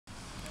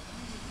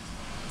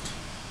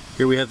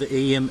Here we have the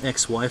AEM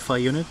X-Wi-Fi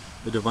unit,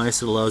 the device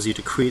that allows you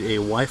to create a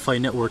Wi-Fi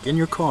network in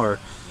your car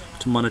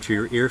to monitor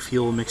your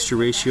air-fuel mixture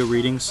ratio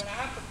readings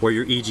or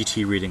your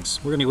EGT readings.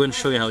 We're going to go ahead and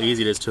show you how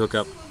easy it is to hook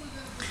up.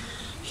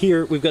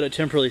 Here we've got it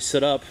temporarily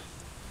set up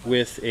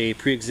with a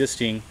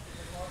pre-existing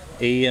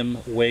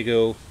AEM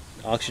Wago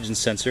oxygen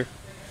sensor.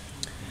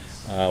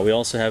 We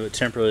also have it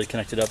temporarily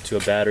connected up to a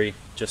battery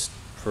just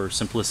for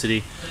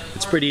simplicity.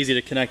 It's pretty easy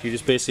to connect. You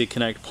just basically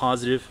connect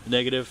positive,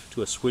 negative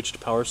to a switched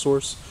power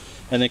source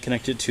and then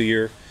connect it to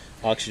your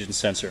oxygen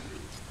sensor.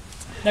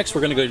 Next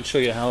we're going to go ahead and show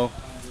you how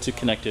to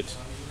connect it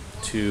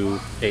to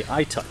a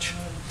iTouch.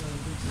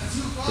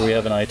 Here we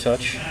have an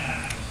iTouch,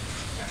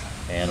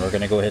 and we're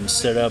going to go ahead and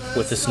set it up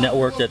with this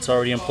network that's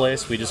already in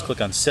place. We just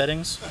click on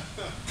settings,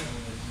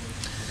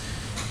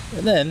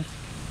 and then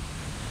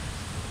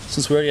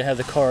since we already have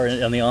the car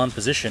in the on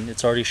position,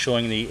 it's already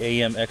showing the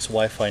AEM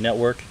X-Wi-Fi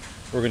network.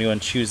 We're going to go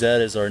and choose that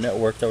as our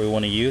network that we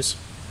want to use.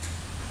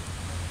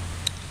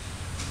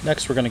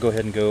 Next we're going to go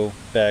ahead and go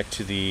back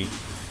to the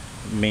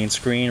main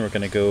screen. We're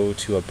going to go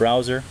to a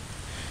browser,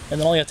 and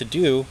then all you have to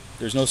do,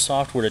 there's no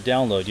software to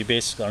download. You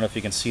basically, I don't know if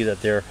you can see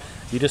that there,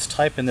 you just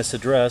type in this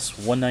address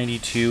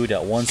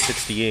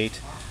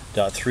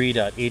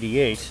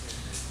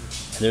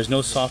 192.168.3.88 and there's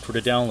no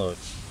software to download.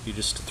 You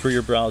just, through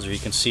your browser, you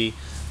can see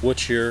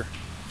what your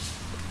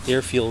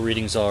air fuel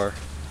readings are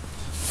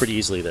pretty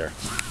easily there.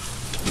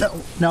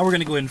 Now we're going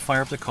to go ahead and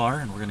fire up the car,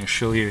 and we're going to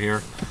show you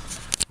here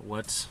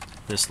what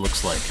this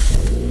looks like.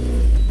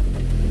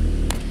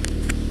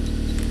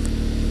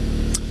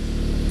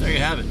 There you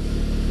have it.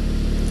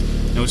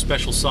 No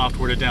special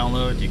software to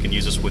download. You can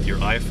use this with your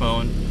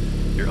iPhone,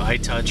 your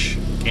iTouch,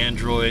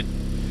 Android,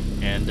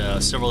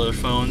 and several other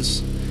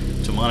phones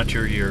to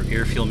monitor your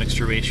air-fuel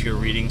mixture ratio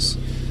readings.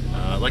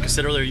 Like I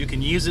said earlier, you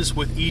can use this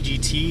with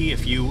EGT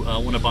if you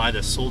want to buy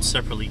the sold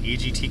separately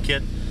EGT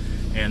kit,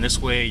 and this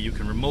way you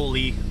can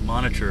remotely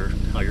monitor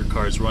how your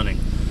car is running.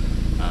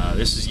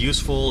 This is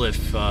useful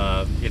if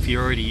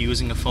you're already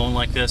using a phone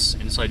like this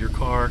inside your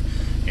car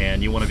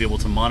and you want to be able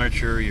to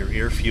monitor your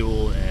air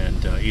fuel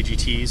and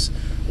EGTs,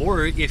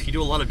 or if you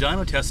do a lot of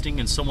dyno testing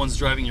and someone's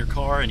driving your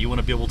car and you want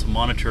to be able to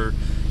monitor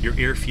your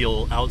air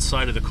fuel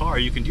outside of the car,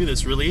 you can do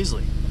this really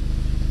easily.